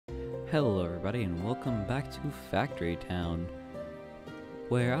Hello everybody and welcome back to Factory Town,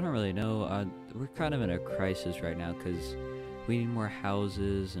 where I don't really know, we're kind of in a crisis right now because we need more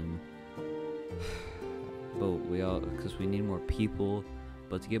houses because we need more people,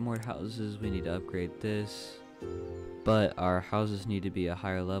 but to get more houses we need to upgrade this, but our houses need to be a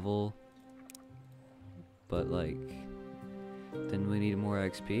higher level, but then we need more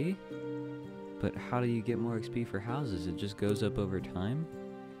XP, but how do you get more XP for houses? It just goes up over time?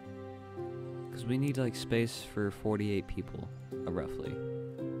 Because we need space for 48 people, roughly,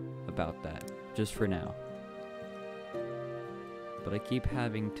 about that, just for now. But I keep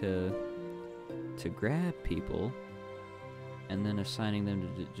having to grab people and then assigning them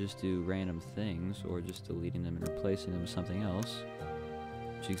to just do random things, or just deleting them and replacing them with something else,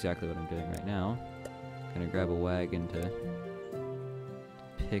 which is exactly what I'm doing right now. Gonna grab a wagon to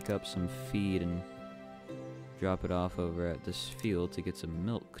pick up some feed and drop it off over at this field to get some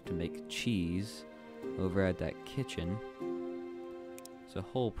milk to make cheese over at that kitchen. It's a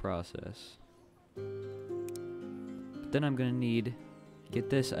whole process. But then I'm gonna need,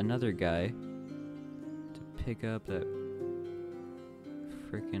 get this, another guy to pick up that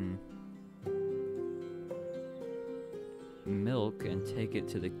frickin' milk and take it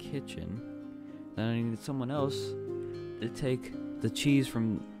to the kitchen. Then I need someone else to take the cheese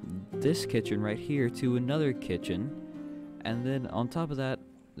from this kitchen right here to another kitchen, and then on top of that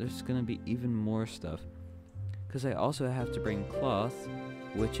there's gonna be even more stuff because I also have to bring cloth,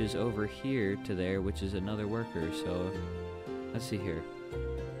 which is over here to there, which is another worker. So let's see here,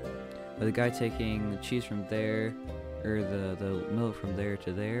 the guy taking the cheese from there, or the milk from there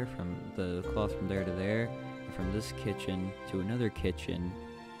to there, from the cloth from there to there, and from this kitchen to another kitchen.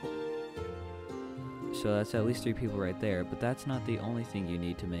 So that's at least 3 people right there, but that's not the only thing you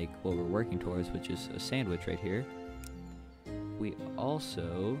need to make what we're working towards, which is a sandwich right here. We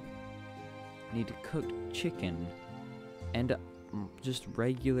also need to cook chicken and just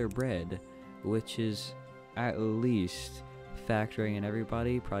regular bread, which is at least, factoring in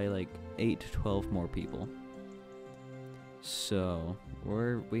everybody, probably 8 to 12 more people. So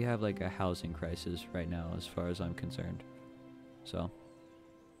we have a housing crisis right now as far as I'm concerned. So,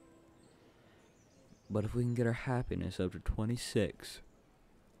 but if we can get our happiness up to 26,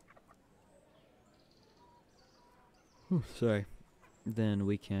 sorry, then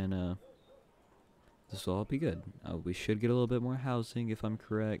we can, this will all be good. We should get a little bit more housing if I'm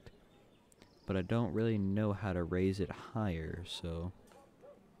correct, but I don't really know how to raise it higher, so,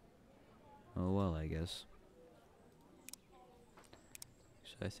 oh well, I guess.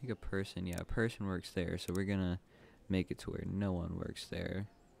 So I think a person works there, so we're gonna make it to where no one works there.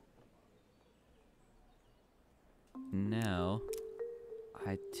 Now,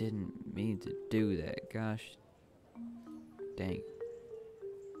 I didn't mean to do that, gosh dang.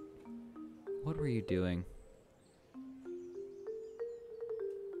 What were you doing?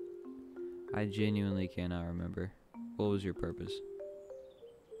 I genuinely cannot remember. What was your purpose?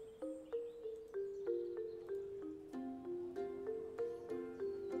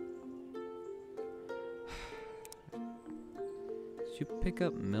 Did you pick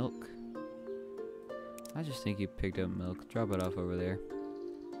up milk? I just think you picked up milk. Drop it off over there.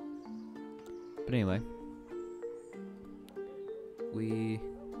 But anyway,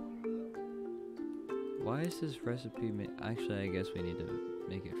 why is this recipe actually, I guess we need to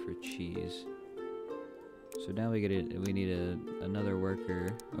make it for cheese. So now we need another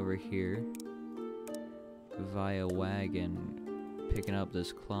worker over here via wagon, picking up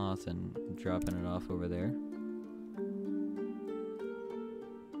this cloth and dropping it off over there.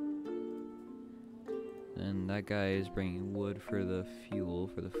 And that guy is bringing wood for the fuel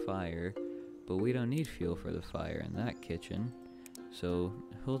for the fire, but we don't need fuel for the fire in that kitchen, so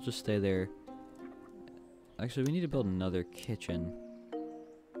he'll just stay there. Actually, we need to build another kitchen,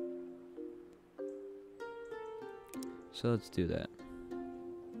 so let's do that,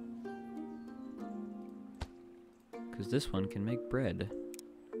 because this one can make bread.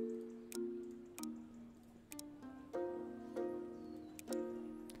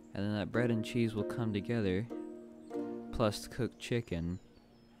 And then that bread and cheese will come together, plus cooked chicken,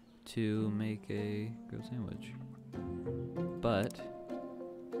 to make a grilled sandwich. But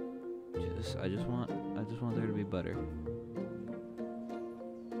I just want there to be butter.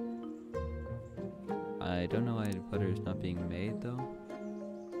 I don't know why butter is not being made though.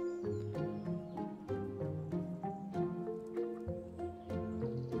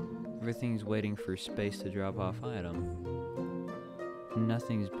 Everything's waiting for space to drop off item.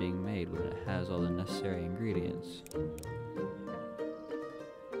 Nothing's being made when it has all the necessary ingredients.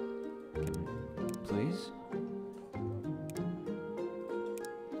 Please?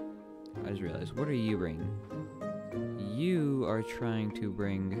 I just realized, what are you bringing? You are trying to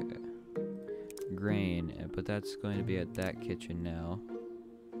bring grain, but that's going to be at that kitchen now.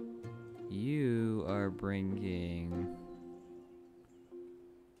 You are bringing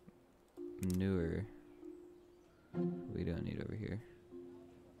manure. We don't need over here.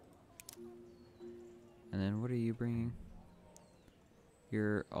 And then what are you bringing?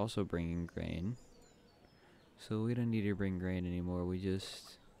 You're also bringing grain. So we don't need to bring grain anymore. We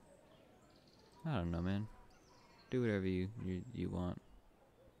just, I don't know, man. Do whatever you want.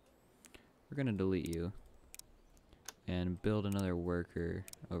 We're gonna delete you and build another worker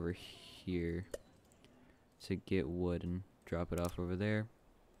over here to get wood and drop it off over there.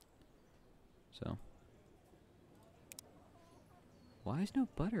 So, why is no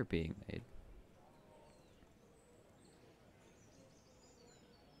butter being made?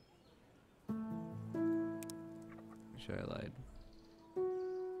 Sure, I lied.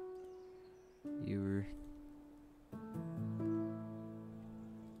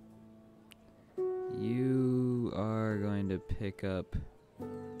 You are going to pick up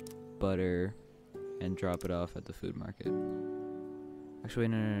butter and drop it off at the food market. Actually,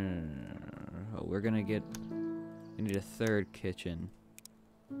 no. Oh, we need a third kitchen.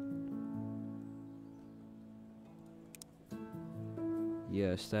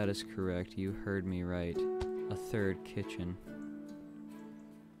 Yes, that is correct. You heard me right. A third kitchen.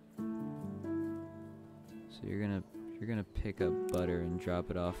 So you're gonna pick up butter and drop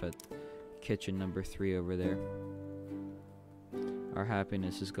it off at kitchen number 3 over there. Our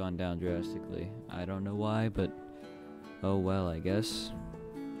happiness has gone down drastically. I don't know why, but oh well, I guess.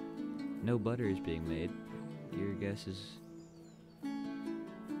 No butter is being made. Your guess is...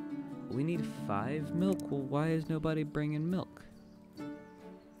 We need 5 milk? Well, why is nobody bringing milk?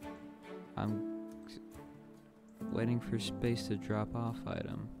 I'm waiting for space to drop off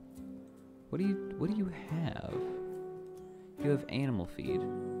item. What do you have? You have animal feed,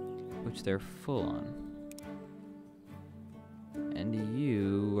 which they're full on. And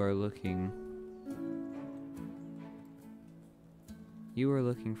you are looking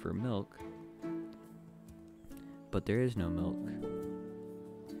for milk, but there is no milk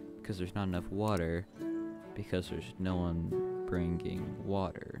because there's not enough water, because there's no one bringing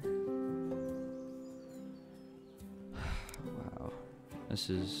water. Wow, this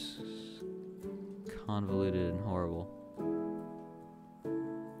is convoluted and horrible.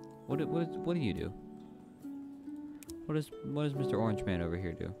 What do you do? What does Mr. Orange Man over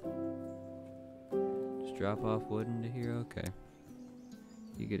here do? Just drop off wood into here? Okay.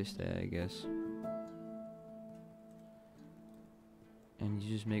 You get to stay, I guess. And you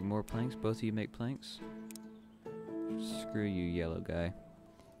just make more planks? Both of you make planks? Screw you, yellow guy.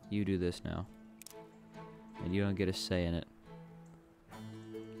 You do this now. And you don't get a say in it.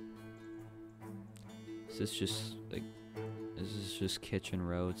 Is this just, like... This is just Kitchen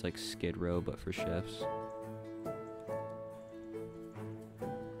Row. It's like Skid Row, but for chefs.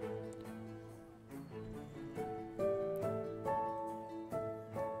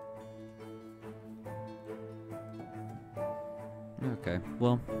 Okay,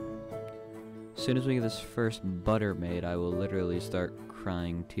 well, as soon as we get this first butter made, I will literally start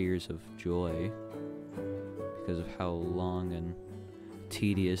crying tears of joy because of how long and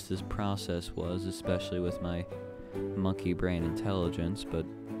tedious this process was, especially with my monkey brain intelligence. But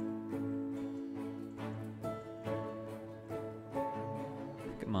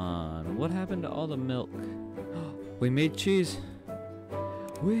come on, what happened to all the milk? We made cheese.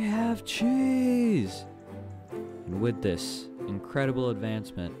 We have cheese. And with this incredible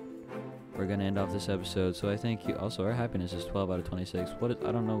advancement, we're gonna end off this episode. So I thank you. Also, our happiness is 12 out of 26.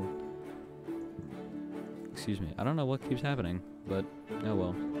 I don't know. Excuse me. I don't know what keeps happening, but oh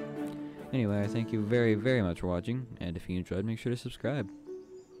well. Anyway, I thank you very, very much for watching, and if you enjoyed, make sure to subscribe.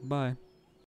 Bye.